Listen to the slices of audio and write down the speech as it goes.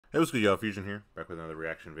Hey, what's good, y'all? Fuzion here, back with another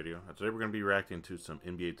reaction video. Today we're going to be reacting to some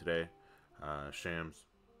NBA Today, Shams.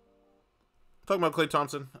 Talking about Klay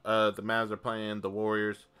Thompson. The Mavs are playing the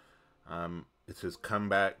Warriors. It's his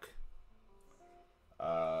comeback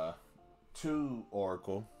to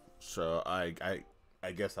Oracle, so I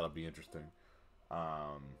guess that'll be interesting.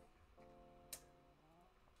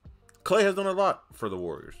 Klay has done a lot for the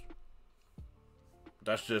Warriors.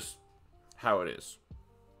 That's just how it is.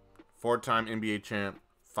 4-time NBA champ,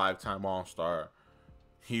 5-time All-Star.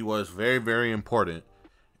 He was very, very important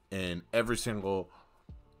in every single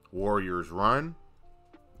Warriors run.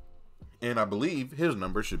 And I believe his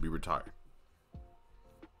number should be retired.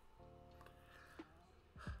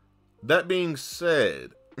 That being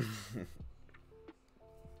said,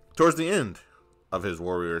 towards the end of his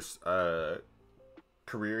Warriors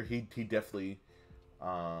career, he definitely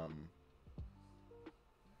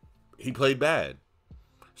he played bad.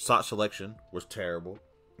 Shot selection was terrible.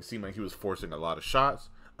 It seemed like he was forcing a lot of shots.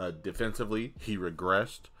 Defensively, he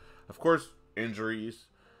regressed. Of course, injuries,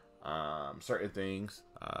 certain things,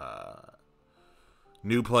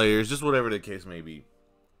 new players, just whatever the case may be.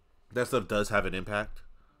 That stuff does have an impact.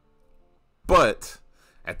 But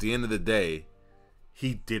at the end of the day,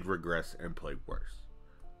 he did regress and play worse.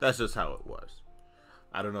 That's just how it was.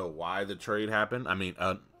 I don't know why the trade happened. I mean,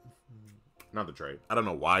 not the trade. I don't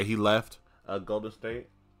know why he left Golden State.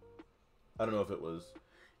 I don't know if it was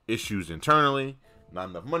issues internally, not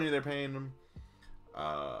enough money they're paying him,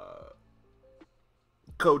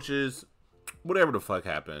 coaches, whatever the fuck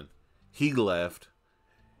happened. He left.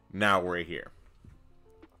 Now we're here.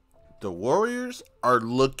 The Warriors are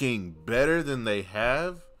looking better than they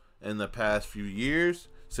have in the past few years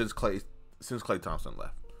since Klay Thompson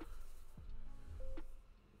left.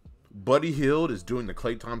 Buddy Hield is doing the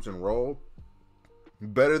Klay Thompson role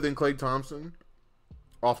better than Klay Thompson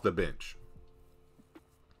off the bench.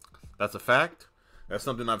 That's a fact. That's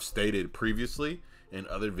something I've stated previously in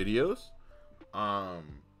other videos.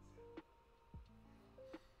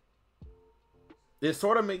 It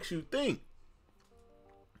sort of makes you think.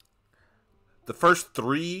 The first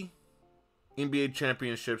 3 NBA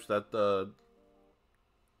championships that the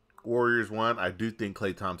Warriors won, I do think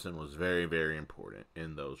Klay Thompson was very, very important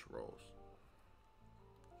in those roles.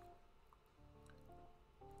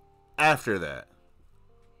 After that,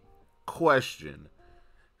 question: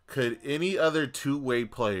 could any other two-way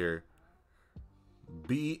player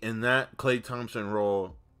be in that Klay Thompson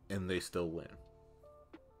role and they still win?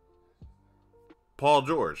 Paul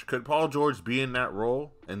George. Could Paul George be in that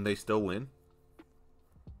role and they still win?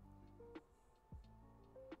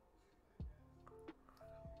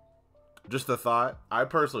 Just a thought. I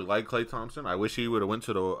personally like Klay Thompson. I wish he would have went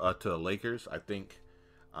to the Lakers. I think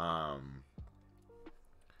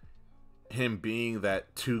him being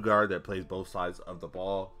that 2 guard that plays both sides of the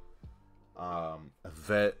ball, a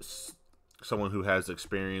vet, someone who has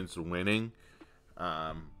experience winning.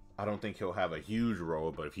 I don't think he'll have a huge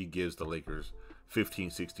role, but if he gives the Lakers 15,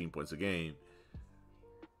 16 points a game,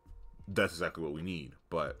 that's exactly what we need.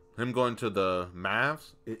 But him going to the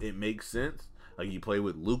Mavs, it makes sense. You play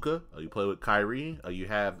with Luka, you play with Kyrie, you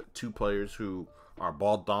have 2 players who are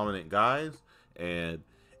ball dominant guys, and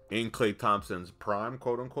in Klay Thompson's prime,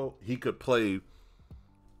 quote unquote, he could play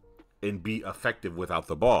and be effective without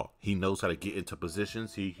the ball. He knows how to get into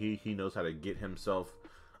positions. He knows how to get himself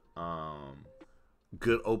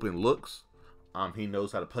good open looks. He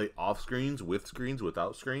knows how to play off screens, with screens,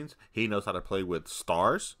 without screens. He knows how to play with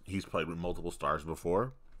stars. He's played with multiple stars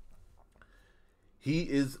before. He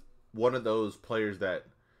is one of those players that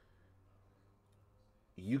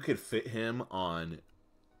you could fit him on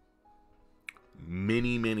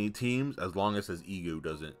many teams as long as his ego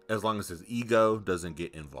doesn't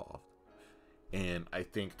get involved. And I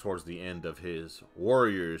think towards the end of his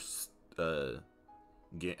Warriors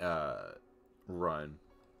run,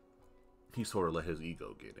 he sort of let his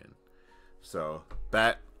ego get in. So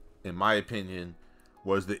that, in my opinion,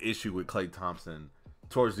 was the issue with Klay Thompson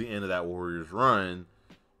towards the end of that Warriors run.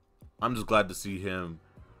 I'm just glad to see him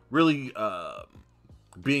really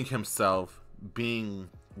being himself, being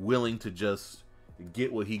willing to just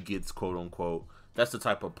get what he gets, quote unquote. That's the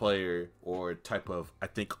type of player or type of, I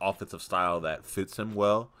think, offensive style that fits him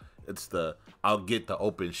well. It's the, I'll get the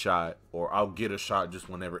open shot, or I'll get a shot just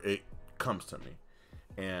whenever it comes to me.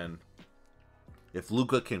 And if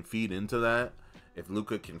Luka can feed into that, if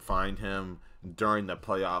Luka can find him during the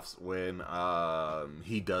playoffs when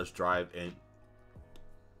he does drive and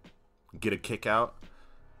get a kick out,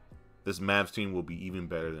 this Mavs team will be even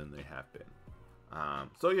better than they have been.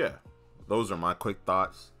 So yeah, those are my quick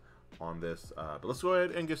thoughts on this. But let's go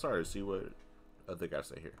ahead and get started. See what other guys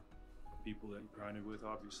say here. people that you grinded with,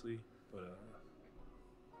 obviously. But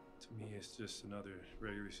to me, it's just another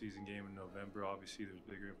regular season game in November. Obviously, there's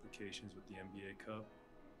bigger implications with the NBA Cup.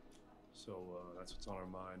 So that's what's on our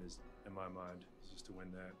mind, is in my mind, is just to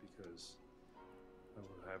win that, because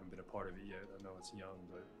I haven't been a part of it yet. I know it's young,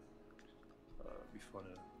 but it'd be fun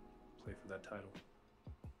to play for that title.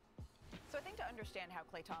 So I think to understand how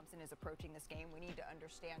Klay Thompson is approaching this game, we need to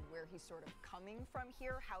understand where he's sort of coming from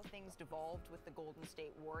here, how things devolved with the Golden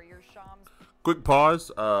State Warriors, Shams. Quick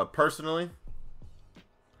pause. Personally,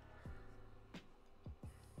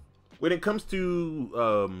 when it comes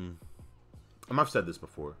to, I've said this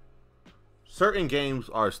before, certain games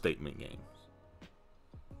are statement games.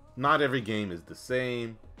 Not every game is the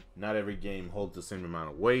same. Not every game holds the same amount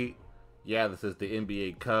of weight. Yeah, this is the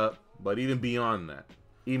NBA Cup, but even beyond that,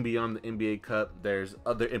 even beyond the NBA Cup, there's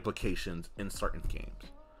other implications in certain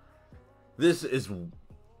games. This is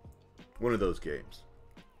one of those games.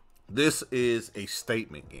 This is a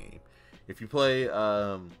statement game. If you play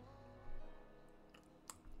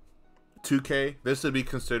 2K, this would be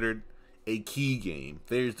considered a key game.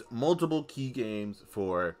 There's multiple key games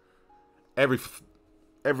for every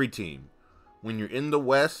team. When you're in the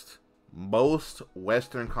West, most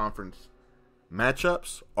Western Conference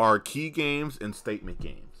matchups are key games and statement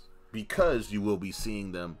games, because you will be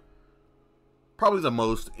seeing them probably the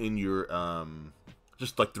most in your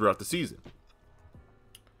just like throughout the season.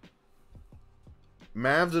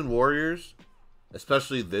 Mavs and Warriors,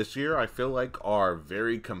 especially this year, I feel like are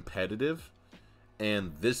very competitive,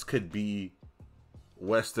 and this could be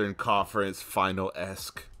Western Conference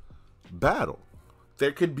Final-esque battle.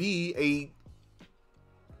 There could be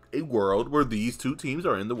a world where these two teams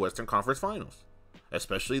are in the Western Conference Finals,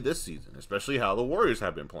 especially this season, especially how the Warriors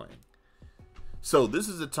have been playing. So this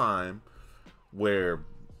is a time where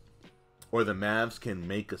the Mavs can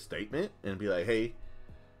make a statement and be like, hey,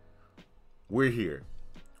 we're here.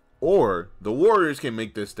 Or the Warriors can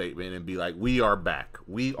make this statement and be like, we are back.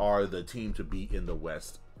 We are the team to beat in the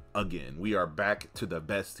West again. We are back to the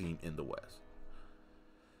best team in the West.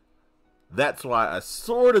 That's why I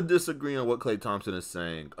sort of disagree on what Klay Thompson is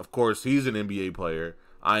saying. Of course, he's an NBA player.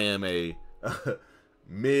 I am a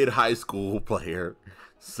mid-high school player.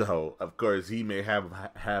 So, of course, he may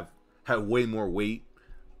have way more weight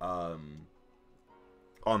on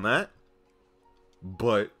that.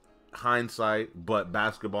 But hindsight, but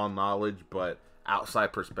basketball knowledge, but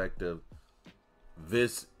outside perspective,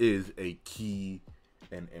 this is a key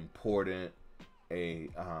and important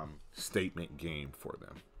statement game for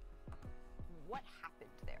them. What happened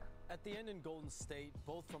there? At the end in Golden State,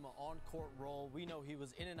 both from an on-court role, we know he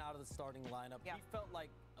was in and out of the starting lineup. Yeah. He felt like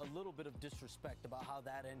a little bit of disrespect about how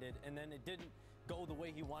that ended, and then it didn't go the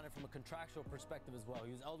way he wanted from a contractual perspective as well.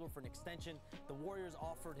 He was eligible for an extension. The Warriors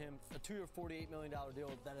offered him a 2-year, $48 million deal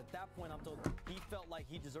that at that point, I'm told, he felt like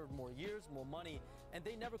he deserved more years, more money, and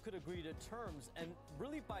they never could agree to terms. And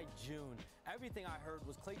really by June, everything I heard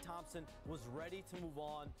was Klay Thompson was ready to move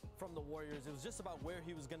on from the Warriors. It was just about where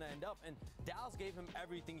he was going to end up, and Dallas gave him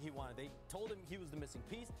everything he wanted. They told him he was the missing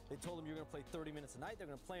piece. They told him, you're going to play 30 minutes a night. They're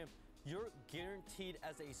going to play him. You're guaranteed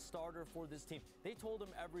as a starter for this team. They told him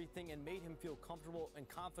everything and made him feel comfortable and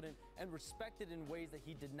confident and respected in ways that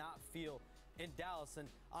he did not feel in Dallas. And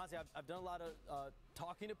honestly, I've done a lot of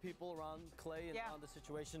talking to people around Klay and on the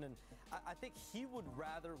situation, and I think he would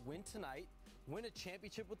rather win tonight, win a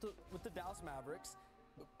championship with the Dallas Mavericks,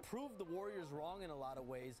 prove the Warriors wrong in a lot of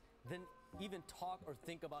ways, than even talk or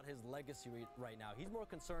think about his legacy right now. He's more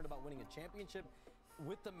concerned about winning a championship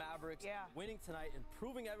with the Mavericks, winning tonight and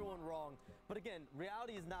proving everyone wrong. But again,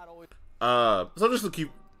 reality is not always. So just to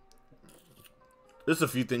keep, there's a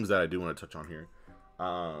few things that I do want to touch on here,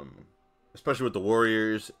 especially with the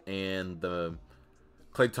Warriors and the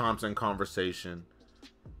Klay Thompson conversation.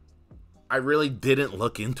 I really didn't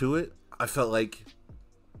look into it. I felt like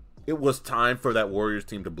it was time for that Warriors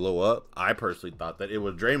team to blow up. I personally thought that it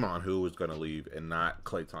was Draymond who was going to leave and not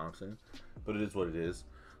Klay Thompson, but it is what it is.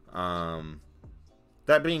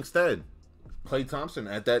 That being said, Klay Thompson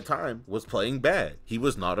at that time was playing bad. He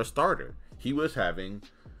was not a starter. He was having,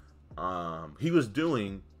 he was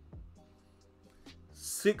doing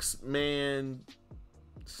 6-man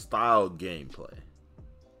style gameplay.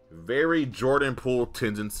 Very Jordan Poole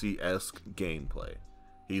tendency-esque gameplay.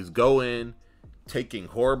 He's going, taking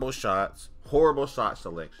horrible shots, horrible shot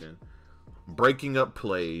selection, breaking up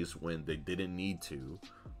plays when they didn't need to.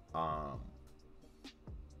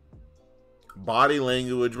 Body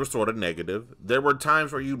language was sort of negative. There were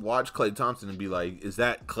times where you'd watch Klay Thompson and be like, is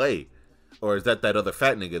that Klay? Or is that other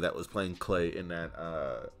fat nigga that was playing Klay in that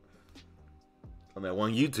on that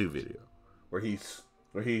one YouTube video where he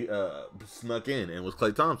snuck in and was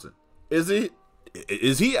Klay Thompson? Is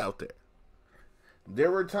he out there?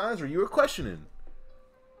 There were times where you were questioning,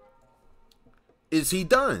 is he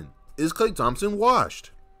done? Is Klay Thompson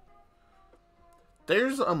washed?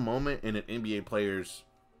 There's a moment in an NBA player's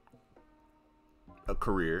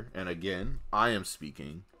career, and again, I am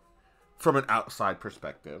speaking from an outside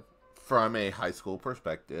perspective, from a high school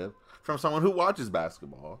perspective, from someone who watches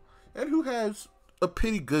basketball and who has a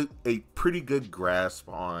pretty good grasp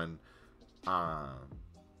on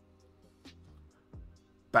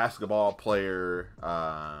basketball player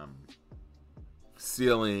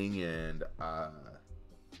ceiling and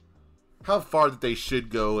how far that they should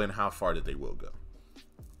go and how far that they will go.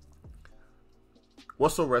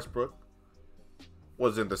 Russell Westbrook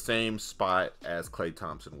was in the same spot as Klay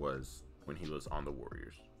Thompson was when he was on the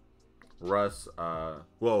Warriors.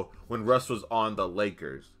 When Russ was on the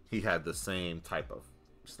Lakers, he had the same type of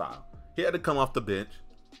style. He had to come off the bench.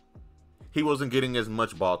 He wasn't getting as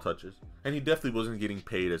much ball touches, and he definitely wasn't getting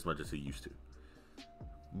paid as much as he used to.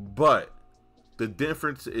 But the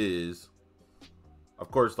difference is, of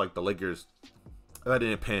course, like the Lakers, that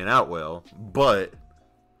didn't pan out well, but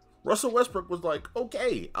Russell Westbrook was like,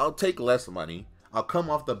 okay, I'll take less money. I'll come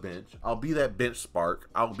off the bench. I'll be that bench spark.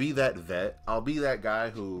 I'll be that vet. I'll be that guy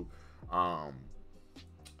who,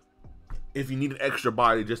 if you need an extra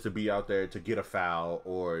body just to be out there to get a foul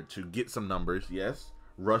or to get some numbers, yes,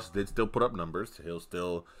 Russ did still put up numbers. He'll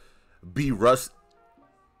still be Russ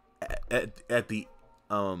at the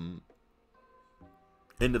end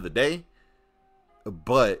of the day,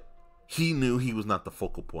 but he knew he was not the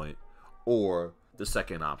focal point or the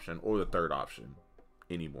second option or the third option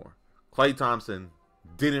anymore. Klay Thompson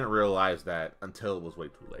didn't realize that until it was way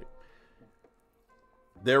too late.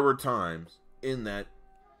 There were times during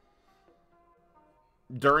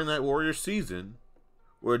that Warriors season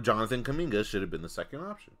where Jonathan Kuminga should have been the second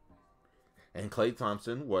option. And Klay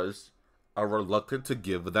Thompson was reluctant to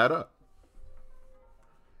give that up.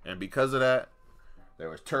 And because of that, there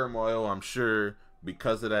was turmoil, I'm sure.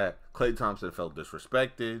 Because of that, Klay Thompson felt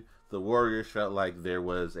disrespected. The Warriors felt like there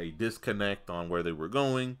was a disconnect on where they were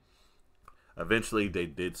going. Eventually, they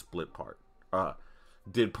did part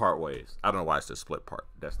ways. I don't know why I said split part.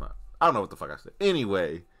 I don't know what the fuck I said.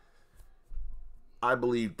 Anyway, I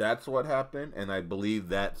believe that's what happened, and I believe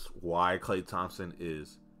that's why Klay Thompson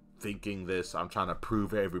is thinking this. I'm trying to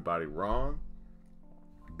prove everybody wrong,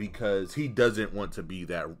 because he doesn't want to be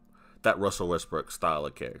that Russell Westbrook style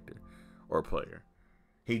of character or player.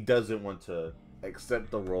 He doesn't want to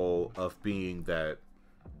accept the role of being that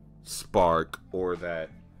spark or that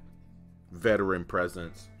veteran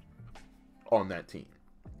presence on that team.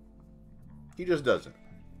 He just doesn't.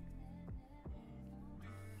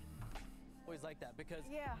 Always like that, because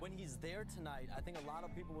when he's there tonight, I think a lot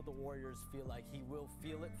of people with the Warriors feel like he will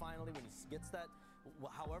feel it finally when he gets that.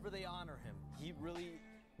 However they honor him,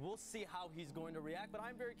 we'll see how he's going to react. But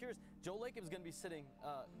I'm very curious. Joe Lacob's going to be sitting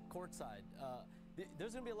courtside.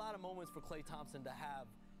 There's going to be a lot of moments for Klay Thompson to have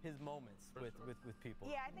his moments with people.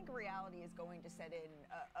 Yeah, I think reality is going to set in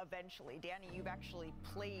eventually. Danny, you've actually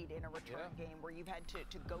played in a return game where you've had to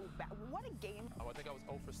go back. What a game. Oh, I think I was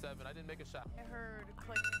 0 for 7. I didn't make a shot. I heard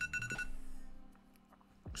Klay.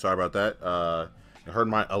 Sorry about that. I heard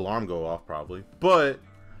my alarm go off probably. But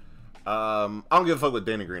I don't give a fuck what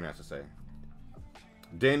Danny Green has to say.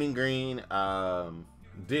 Danny Green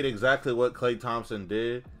did exactly what Klay Thompson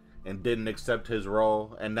did and didn't accept his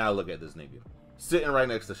role. And now look at this nigga sitting right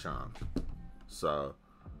next to Sean. So,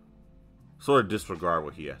 sort of disregard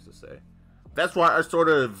what he has to say. That's why I sort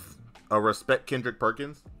of respect Kendrick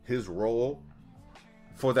Perkins, his role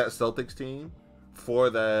for that Celtics team, for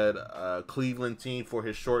that Cleveland team for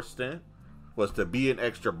his short stint, was to be an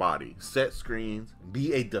extra body, set screens,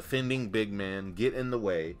 be a defending big man, get in the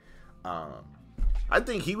way. I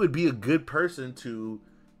think he would be a good person to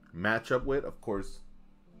match up with, of course,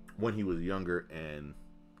 when he was younger and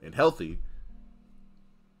healthy,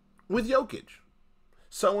 with Jokic.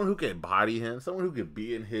 Someone who can body him, someone who could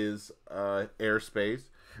be in his airspace,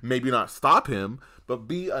 maybe not stop him, but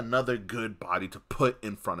be another good body to put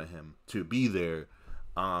in front of him, to be there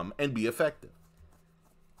and be effective.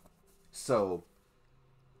 So,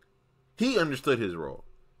 he understood his role.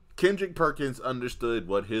 Kendrick Perkins understood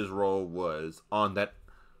what his role was on that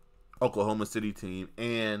Oklahoma City team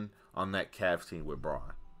and on that Cavs team with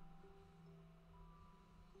Braun.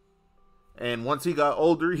 And once he got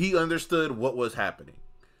older, he understood what was happening.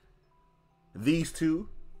 These two,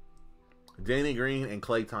 Danny Green and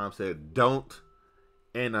Klay Thompson, don't.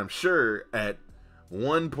 And I'm sure at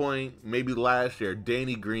one point, maybe last year,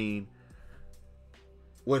 Danny Green,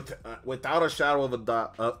 without a shadow of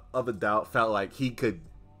a doubt, felt like he could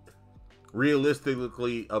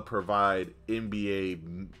realistically provide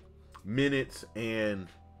NBA minutes and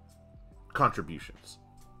contributions,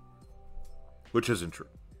 which isn't true.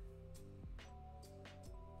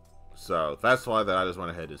 So that's why that I just went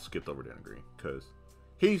ahead and skipped over Danny Green, because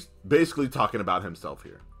he's basically talking about himself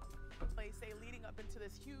here. Say leading up into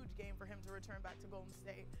this huge game for him to return back to Golden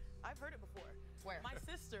State. I've heard it before. Where? My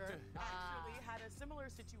sister actually had a similar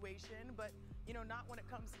situation, but you know, not when it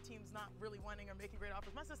comes to teams not really wanting or making great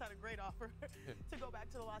offers. My sister had a great offer to go back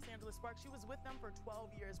to the Los Angeles Sparks. She was with them for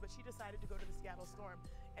 12 years, but she decided to go to the Seattle Storm.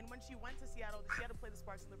 And when she went to Seattle, she had to play the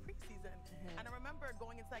Sparks in the preseason. And I remember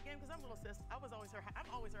going into that game, because I'm a little sis, I'm always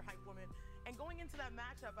her hype woman. And going into that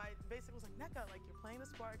matchup, I basically was like, Nneka, like, you're playing the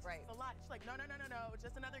Sparks, right. It's a lot. She's like, no, it's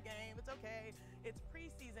just another game, it's okay, it's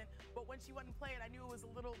preseason. But when she went and played, I knew it was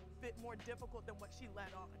a little bit more difficult than what she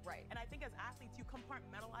led on. Right. And I think as athletes, you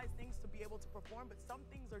compartmentalize things to be able to perform, but some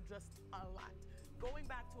things are just a lot. Going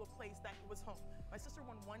back to a place that was home. My sister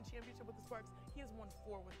won 1 championship with the Sparks. He has won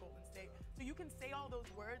 4 with Golden State. So you can say all those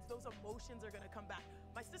words, those emotions are going to come back.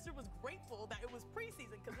 My sister was grateful that it was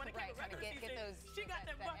preseason, because when it came to regular season, she got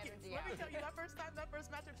them buckets. Let me tell you, that first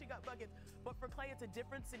matchup, she got buckets. But for Klay, it's a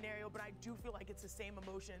different scenario, but I do feel like it's the same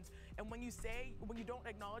emotions. And when you don't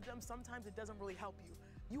acknowledge them, sometimes it doesn't really help you.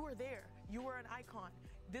 You were there. You were an icon.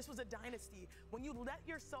 This was a dynasty. When you let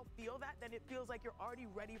yourself feel that, then it feels like you're already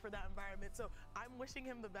ready for that environment. So I'm wishing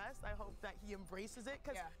him the best. I hope that he embraces it.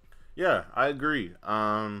 Yeah, I agree.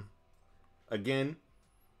 Again,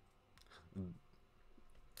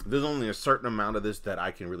 there's only a certain amount of this that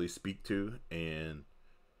I can really speak to, and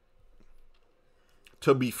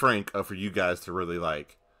to be frank, for you guys to really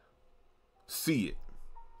like see it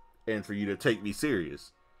and for you to take me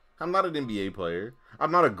serious. I'm not an NBA player.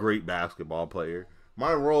 I'm not a great basketball player.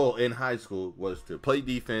 My role in high school was to play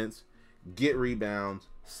defense, get rebounds,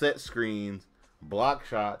 set screens, block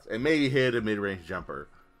shots, and maybe hit a mid-range jumper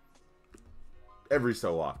every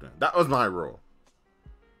so often. That was my role.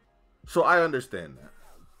 So I understand that.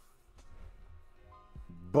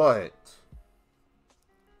 But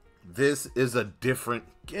this is a different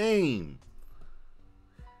game.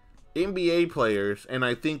 NBA players, and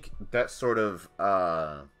I think that sort of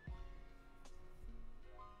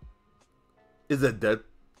is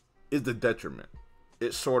the detriment.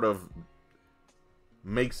 It sort of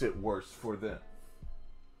makes it worse for them.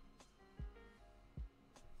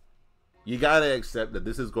 You gotta accept that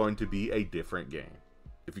this is going to be a different game.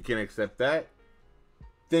 If you can't accept that,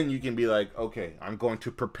 then you can be like, okay, I'm going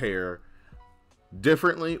to prepare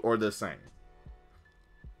differently or the same.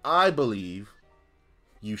 I believe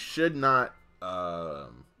you should not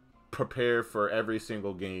prepare for every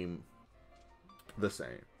single game the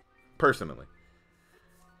same, personally.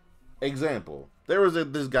 Example, there was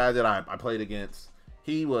this guy that I played against.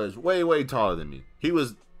 He was way, way taller than me. He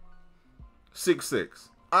was 6'6".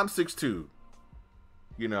 I'm 6'2".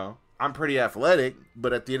 You know, I'm pretty athletic,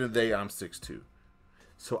 but at the end of the day, I'm 6'2".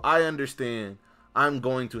 So I understand I'm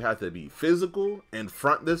going to have to be physical and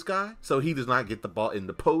front this guy so he does not get the ball in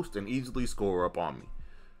the post and easily score up on me.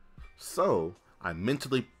 So I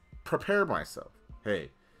mentally prepare myself. Hey,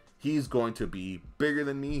 he's going to be bigger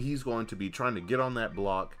than me. He's going to be trying to get on that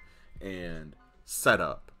block and set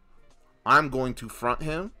up. I'm going to front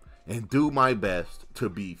him and do my best to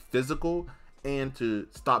be physical and to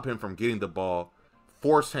stop him from getting the ball,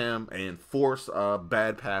 force him and force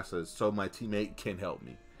bad passes so my teammate can help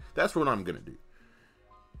me. That's what I'm going to do.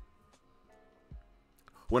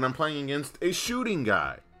 When I'm playing against a shooting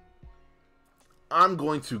guy, I'm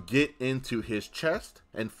going to get into his chest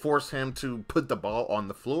and force him to put the ball on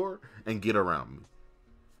the floor and get around me.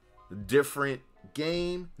 Different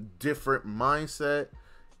game, different mindset,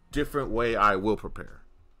 different way I will prepare.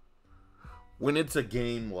 When it's a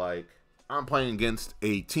game like I'm playing against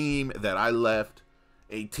a team that I left,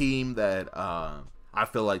 a team that I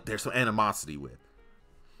feel like there's some animosity with,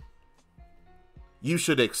 you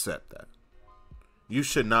should accept that. You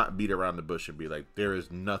should not beat around the bush and be like, there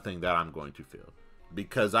is nothing that I'm going to feel,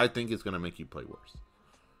 because I think it's going to make you play worse.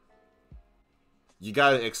 You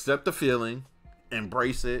got to accept the feeling,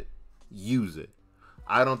 embrace it, use it.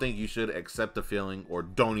 I don't think you should accept the feeling or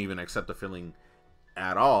don't even accept the feeling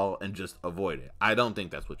at all and just avoid it. I don't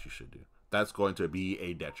think that's what you should do. That's going to be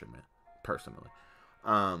a detriment, personally.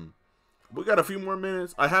 We got a few more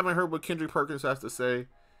minutes. I haven't heard what Kendrick Perkins has to say.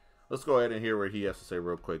 Let's go ahead and hear what he has to say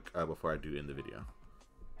real quick before I do end the video.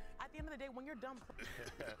 At the end of the day, when you're done,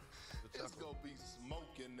 it's gonna be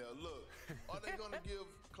smoke in there. Look, are they gonna give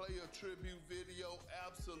Klay a tribute video?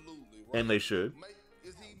 Absolutely. Right? And they should.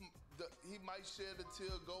 He might shed a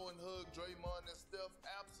tear, go and hug Draymond and Steph.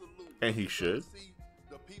 Absolutely. And he should. See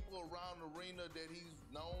the people around the arena that he's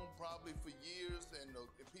known probably for years, and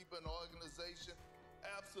the people in the organization,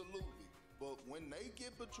 absolutely. But when they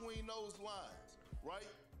get between those lines,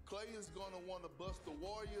 right? Klay is gonna want to bust the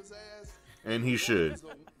Warriors' ass, and he should.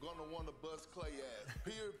 Gonna want to bust Klay ass.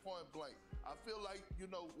 Period. Point blank. I feel like, you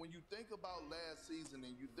know, when you think about last season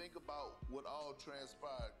and you think about what all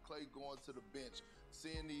transpired, Klay going to the bench,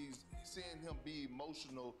 seeing him be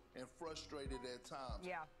emotional and frustrated at times.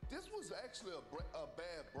 Yeah. This was actually a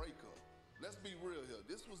bad breakup. Let's be real here.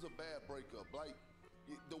 This was a bad breakup. Like,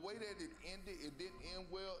 the way that it ended, it didn't end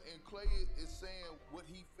well, and Klay is saying what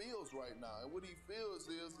he feels right now. And what he feels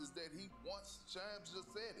is that he wants, Shams just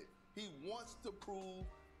said it, he wants to prove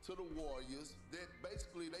to the Warriors that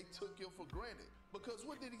basically they took him for granted. Because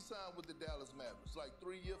what did he sign with the Dallas Mavericks? Like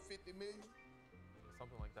 3 year, $50 million?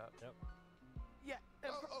 Something like that. Yep. Yeah.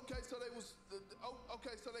 Okay, so they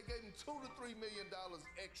gave him $2 to $3 million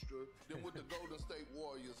extra than what the Golden State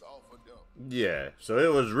Warriors offered them. Yeah, so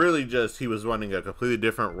it was really just he was running a completely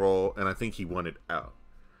different role, and I think he wanted out.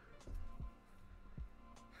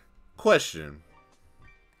 Question,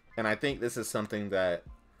 and I think this is something that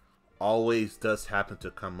always does happen to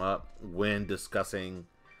come up when discussing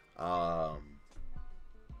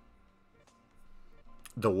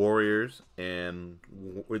the Warriors, and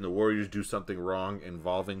when the Warriors do something wrong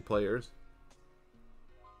involving players.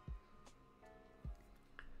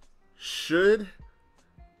 Should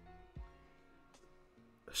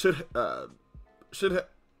Steph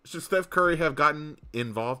Curry have gotten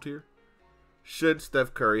involved here? Should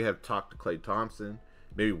Steph Curry have talked to Klay Thompson?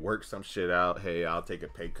 Maybe work some shit out. Hey, I'll take a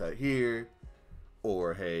pay cut here.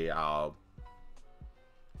 Or, hey, I'll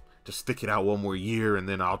just stick it out one more year and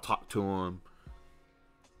then I'll talk to him.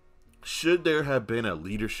 Should there have been a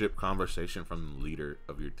leadership conversation from the leader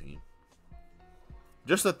of your team?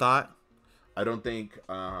 Just a thought. I don't think,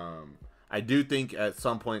 I do think at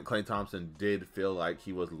some point Klay Thompson did feel like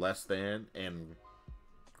he was less than and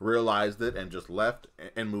realized it and just left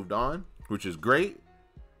and moved on, which is great.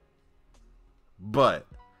 But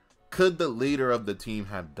could the leader of the team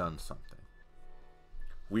have done something?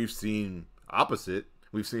 We've seen opposite.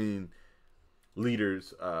 We've seen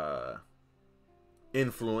leaders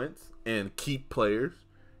influence and keep players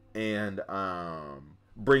and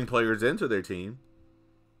bring players into their team.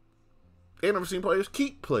 And I've seen players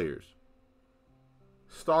keep players.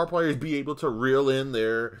 Star players be able to reel in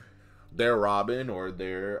their Robin or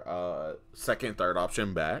their second, third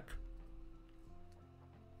option back.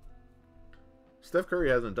 Steph Curry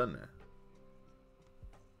hasn't done that.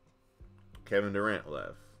 Kevin Durant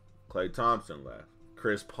left. Klay Thompson left.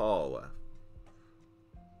 Chris Paul left.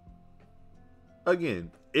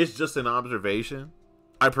 Again, it's just an observation.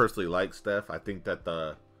 I personally like Steph. I think that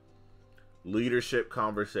the leadership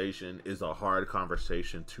conversation is a hard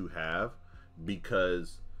conversation to have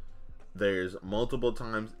because there's multiple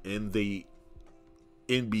times in the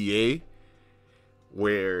NBA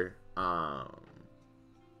where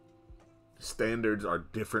standards are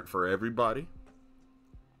different for everybody.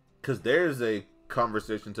 Because there's a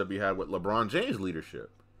conversation to be had with LeBron James' leadership.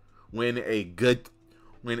 When a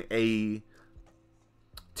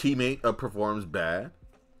teammate performs bad,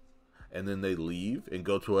 and then they leave and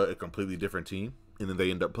go to a completely different team, and then they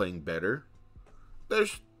end up playing better.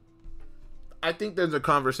 I think there's a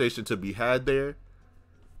conversation to be had there.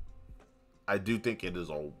 I do think it is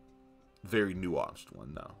a very nuanced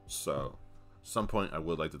one, though. So, some point I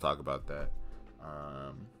would like to talk about that.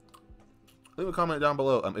 Leave a comment down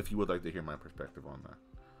below if you would like to hear my perspective on that.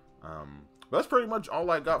 That's pretty much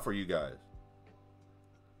all I got for you guys.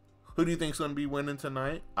 Who do you think's going to be winning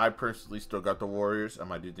tonight? I personally still got the Warriors.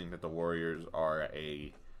 I do think that the Warriors are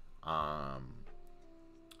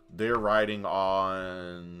they're riding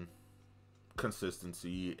on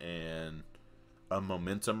consistency and a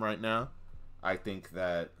momentum right now. I think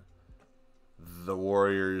that the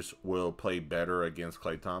Warriors will play better against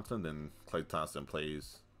Klay Thompson than Klay Thompson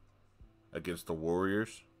plays against the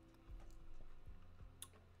Warriors.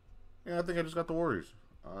 Yeah, I think I just got the Warriors.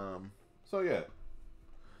 So yeah.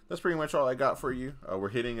 That's pretty much all I got for you. We're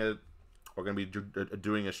going to be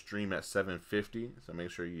doing a stream at 7:50, so make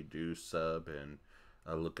sure you do sub and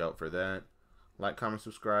look out for that. Like, comment,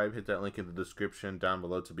 subscribe, hit that link in the description down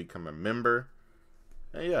below to become a member.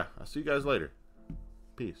 And yeah, I'll see you guys later.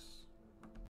 Peace.